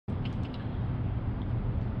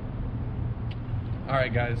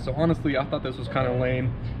Alright guys, so honestly I thought this was kind of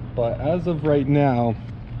lame, but as of right now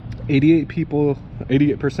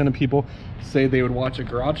 88% of people say they would watch a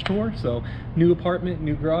garage tour. So new apartment,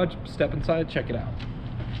 new garage, step inside, check it out.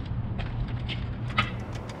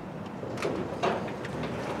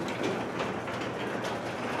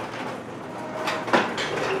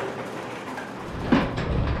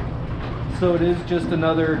 So it is just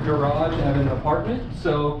another garage at an apartment,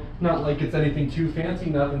 so not like it's anything too fancy,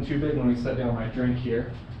 nothing too big. Let me set down my drink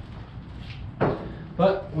here.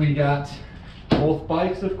 But we got both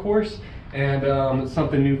bikes, of course, and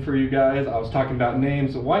something new for you guys. I was talking about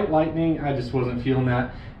names. White Lightning, I just wasn't feeling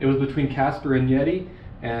that. It was between Casper and Yeti,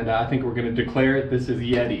 and I think we're going to declare it. This is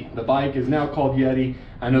Yeti. The bike is now called Yeti.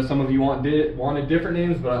 I know some of you wanted different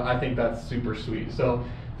names, but I think that's super sweet. So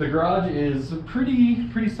the garage is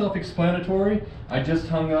pretty self-explanatory. I just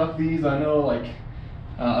hung up these. I know like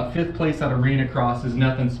a fifth place at Arena Cross is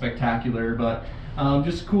nothing spectacular, but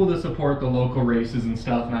just cool to support the local races and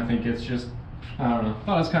stuff, and I think it's just, I don't know,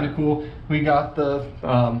 thought it was kind of cool. We got the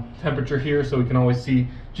temperature here so we can always see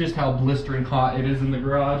just how blistering hot it is in the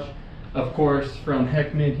garage. Of course, from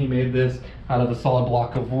Heckman, he made this out of a solid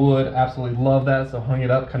block of wood. Absolutely love that, so hung it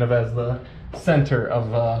up kind of as the center of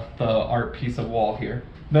the art piece of wall here.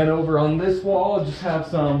 Then over on this wall, I just have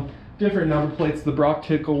some different number plates. The Brock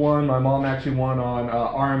Tickle one, my mom actually won on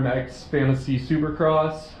RMX Fantasy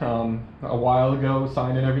Supercross a while ago,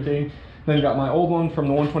 signed and everything. Then got my old one from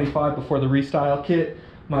the 125 before the restyle kit.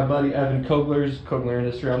 My buddy Evan Kogler's Kogler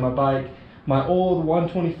Industry on my bike. My old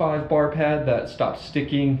 125 bar pad that stopped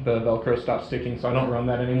sticking, the Velcro stopped sticking, so I don't run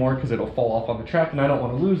that anymore because it'll fall off on the track and I don't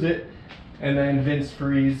want to lose it. And then Vince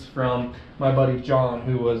Freeze from my buddy John,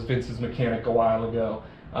 who was Vince's mechanic a while ago.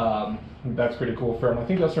 That's pretty cool from, I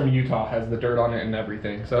think that's from Utah, has the dirt on it and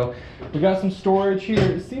everything. So we got some storage here.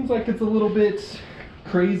 It seems like it's a little bit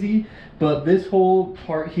crazy, but this whole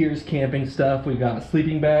part here is camping stuff. We've got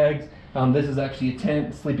sleeping bags. This is actually a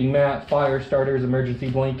tent, sleeping mat, fire starters,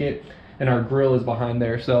 emergency blanket, and our grill is behind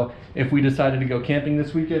there. So if we decided to go camping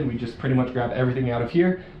this weekend, we just pretty much grab everything out of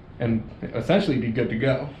here and essentially be good to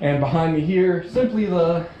go. And behind me here, simply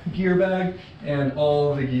the gear bag and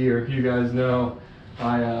all the gear. You guys know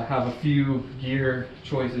I have a few gear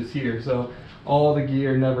choices here, so all the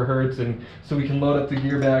gear never hurts, and so we can load up the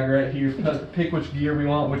gear bag right here, pick which gear we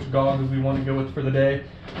want, which goggles we want to go with for the day.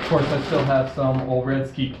 Of course, I still have some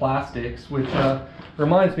Olszewski plastics, which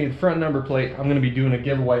reminds me, the front number plate, I'm going to be doing a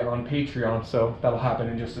giveaway on Patreon, so that'll happen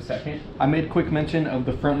in just a second. I made quick mention of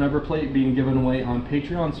the front number plate being given away on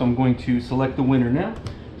Patreon, so I'm going to select the winner now.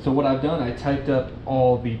 So what I've done, I typed up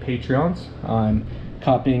all the Patreons. I'm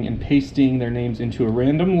copying and pasting their names into a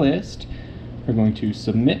random list. We're going to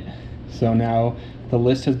submit. So now the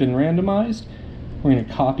list has been randomized. We're going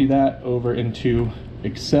to copy that over into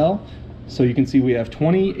Excel. So you can see we have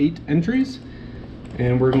 28 entries,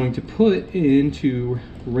 and we're going to put into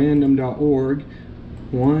random.org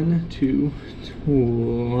 1 to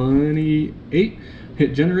 28.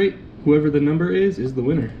 Hit generate. Whoever the number is the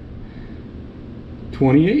winner.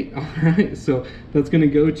 28. All right, so that's going to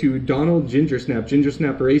go to Donald Gingersnap,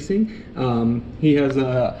 Gingersnap Racing. He has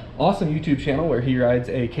an awesome YouTube channel where he rides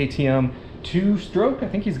a KTM 2-stroke. I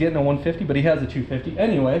think he's getting a 150, but he has a 250.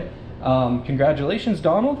 Anyway, congratulations,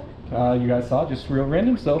 Donald. You guys saw, just real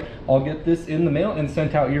random. So I'll get this in the mail and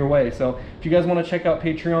sent out your way. So if you guys want to check out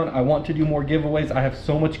Patreon, I want to do more giveaways. I have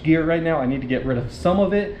so much gear right now. I need to get rid of some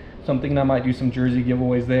of it. Something I might do some jersey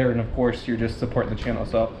giveaways there, and of course you're just supporting the channel,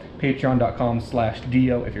 so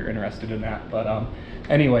patreon.com/DeeO if you're interested in that. But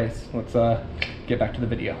anyways, let's get back to the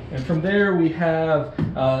video. And from there we have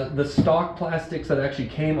the stock plastics that actually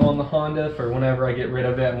came on the Honda. For whenever I get rid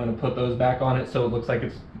of it, I'm going to put those back on it so it looks like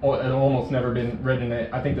it's almost never been ridden.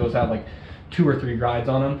 I think those have like 2 or 3 rides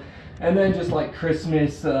on them. And then just like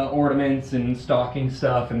Christmas ornaments and stocking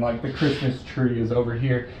stuff, and like the Christmas tree is over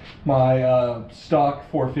here. My stock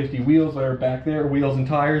 450 wheels that are back there, wheels and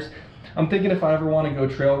tires. I'm thinking if I ever want to go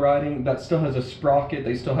trail riding, that still has a sprocket,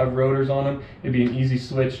 they still have rotors on them. It'd be an easy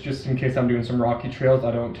switch just in case I'm doing some rocky trails,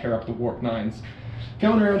 I don't tear up the Warp 9s.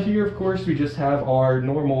 Going around here, of course, we just have our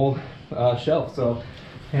normal shelf. So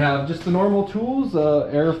we have just the normal tools,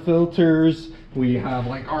 air filters. We have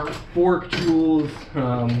like our fork tools,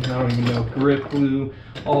 I don't even know, grip glue,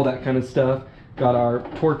 all that kind of stuff. Got our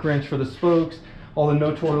torque wrench for the spokes, all the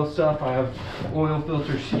no-toil stuff. I have oil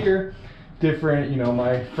filters here, different, you know,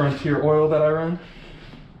 my Frontier oil that I run,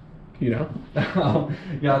 you know.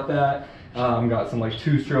 Got that. Got some like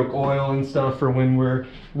 2-stroke oil and stuff for when we're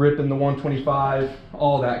ripping the 125.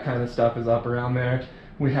 All that kind of stuff is up around there.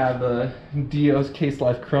 We have the DeeO's Case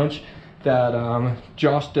Life Crunch that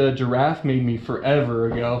Josh the Giraffe made me forever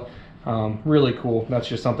ago. Really cool. That's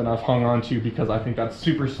just something I've hung on to because I think that's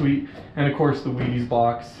super sweet. And of course the Wheaties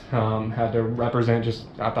box had to represent, just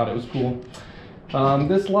I thought it was cool.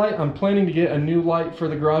 This light, I'm planning to get a new light for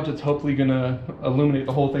the garage. It's hopefully gonna illuminate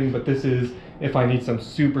the whole thing, but this is if I need some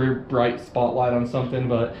super bright spotlight on something.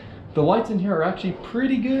 But the lights in here are actually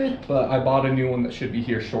pretty good, but I bought a new one that should be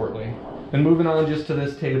here shortly. And moving on just to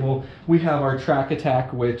this table, we have our track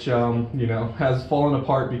attack, which you know, has fallen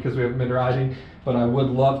apart because we haven't been riding, but I would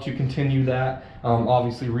love to continue that.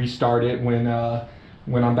 Obviously restart it when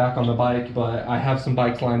I'm back on the bike, but I have some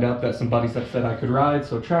bikes lined up that some buddies have said I could ride,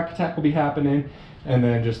 so track attack will be happening. And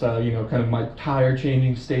then just you know, kind of my tire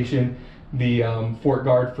changing station, the fork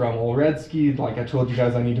guard from Olszewski. Like I told you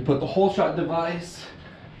guys, I need to put the whole shot device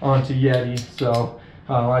onto Yeti, so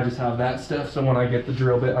I just have that stuff, so when I get the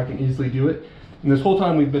drill bit I can easily do it. And this whole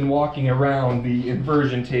time we've been walking around the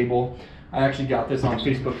inversion table. I actually got this on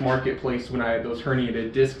Facebook Marketplace when I had those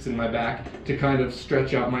herniated discs in my back to kind of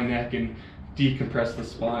stretch out my neck and decompress the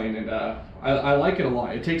spine, and I like it a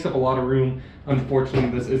lot. It takes up a lot of room.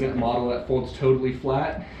 Unfortunately, this isn't a model that folds totally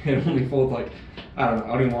flat. It only folds like, I don't know, I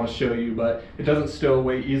don't even want to show you, but it doesn't stow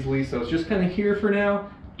away easily, so it's just kind of here for now.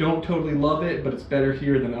 Don't totally love it, but it's better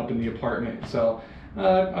here than up in the apartment. So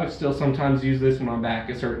I still sometimes use this when my back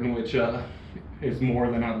is hurting, which is more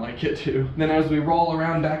than I'd like it to. Then as we roll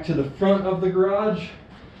around back to the front of the garage,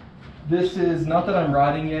 this is, not that I'm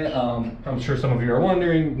riding yet, I'm sure some of you are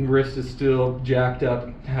wondering, wrist is still jacked up,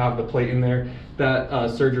 have the plate in there. That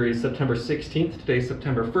surgery is September 16th, today's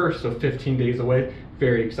September 1st, so 15 days away.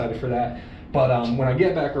 Very excited for that. But when I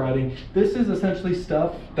get back riding, this is essentially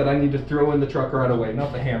stuff that I need to throw in the truck right away.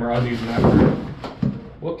 Not the hammer, I was using that for,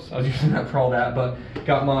 whoops, I was using that for all that, but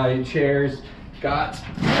got my chairs, got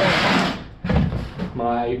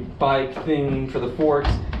my bike thing for the forks,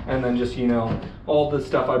 and then just, you know, all the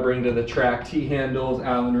stuff I bring to the track, T-handles,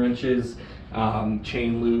 Allen wrenches,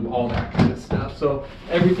 chain lube, all that kind of stuff. So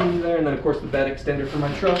everything's there, and then of course the bed extender for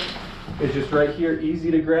my truck is just right here,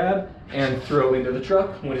 easy to grab and throw into the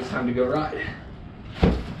truck when it's time to go ride.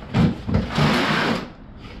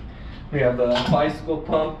 We have the bicycle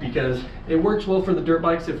pump because it works well for the dirt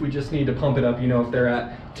bikes if we just need to pump it up, you know, if they're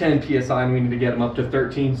at 10 PSI and we need to get them up to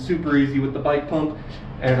 13, super easy with the bike pump.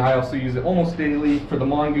 And I also use it almost daily for the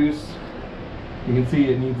Mongoose. You can see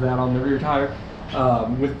it needs that on the rear tire.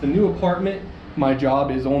 With the new apartment, my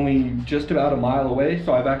job is only just about a mile away,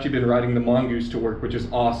 so I've actually been riding the Mongoose to work, which is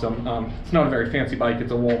awesome. It's not a very fancy bike,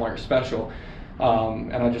 it's a Walmart special.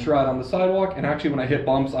 And I just ride on the sidewalk, and actually when I hit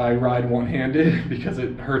bumps I ride one-handed because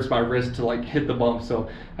it hurts my wrist to like hit the bump, so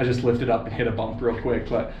I just lift it up and hit a bump real quick.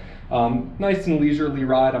 But nice and leisurely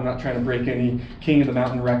ride. I'm not trying to break any King of the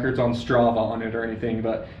Mountain records on Strava on it or anything,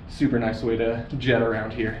 but super nice way to jet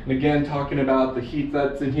around here. And again, talking about the heat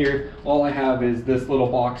that's in here, all I have is this little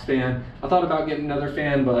box fan. I thought about getting another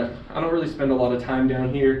fan, but I don't really spend a lot of time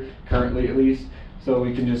down here, currently at least, so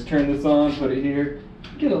we can just turn this on, put it here,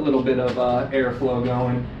 get a little bit of airflow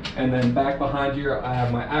going. And then back behind here I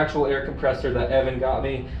have my actual air compressor that Evan got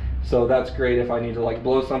me, so that's great if I need to like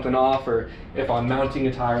blow something off, or if I'm mounting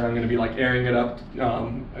a tire and I'm going to be like airing it up,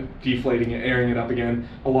 deflating it, airing it up again.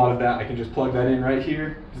 A lot of that I can just plug that in right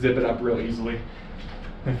here, zip it up real easily.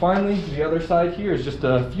 And finally, the other side here is just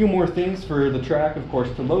a few more things for the track, of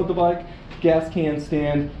course, to load the bike, gas can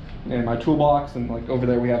stand, and my toolbox, and like over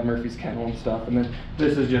there we have Murphy's kennel and stuff. And then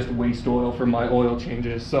this is just waste oil for my oil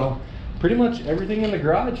changes. So pretty much everything in the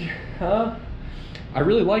garage. I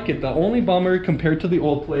really like it. The only bummer compared to the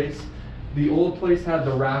old place had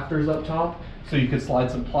the rafters up top, so you could slide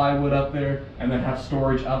some plywood up there and then have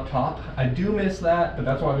storage up top. I do miss that, but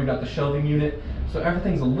that's why we got the shelving unit. So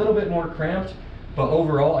everything's a little bit more cramped, but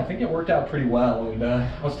overall I think it worked out pretty well. And I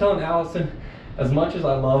was telling Allison, as much as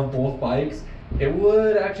I love both bikes, it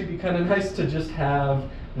would actually be kind of nice to just have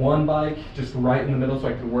one bike just right in the middle so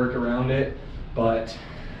I could work around it, but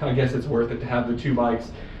I guess it's worth it to have the two bikes.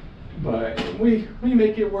 But we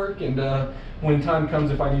make it work, and when time comes,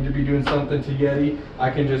 if I need to be doing something to Yeti, I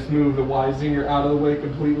can just move the Y Zinger out of the way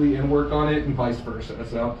completely and work on it, and vice versa.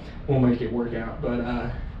 So we'll make it work out. But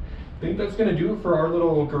I think that's going to do it for our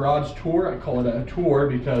little garage tour. I call it a tour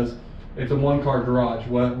because it's a one-car garage.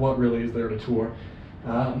 What really is there to tour?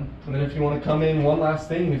 And then if you want to come in, one last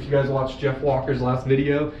thing, if you guys watched Jeff Walker's last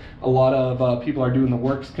video, a lot of people are doing the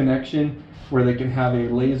Works connection where they can have a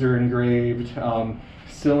laser engraved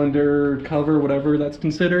cylinder cover, whatever that's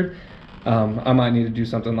considered. I might need to do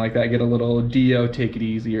something like that, get a little DeeO Take It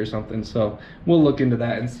Easy or something. So we'll look into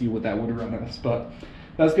that and see what that would run us. But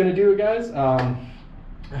that's gonna do it, guys.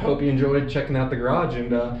 I hope you enjoyed checking out the garage,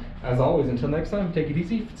 and as always, until next time, take it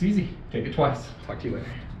easy. If it's easy, take it twice. Talk to you later.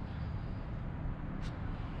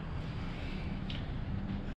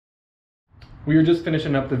 We were just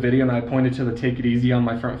finishing up the video and I pointed to the take it easy on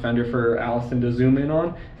my front fender for Allison to zoom in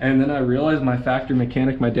on, and then I realized my factory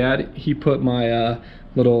mechanic, my dad, he put my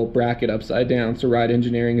little bracket upside down, so ride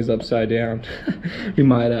engineering is upside down. We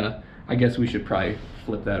might I guess we should probably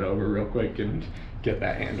flip that over real quick and get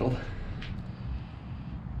that handled.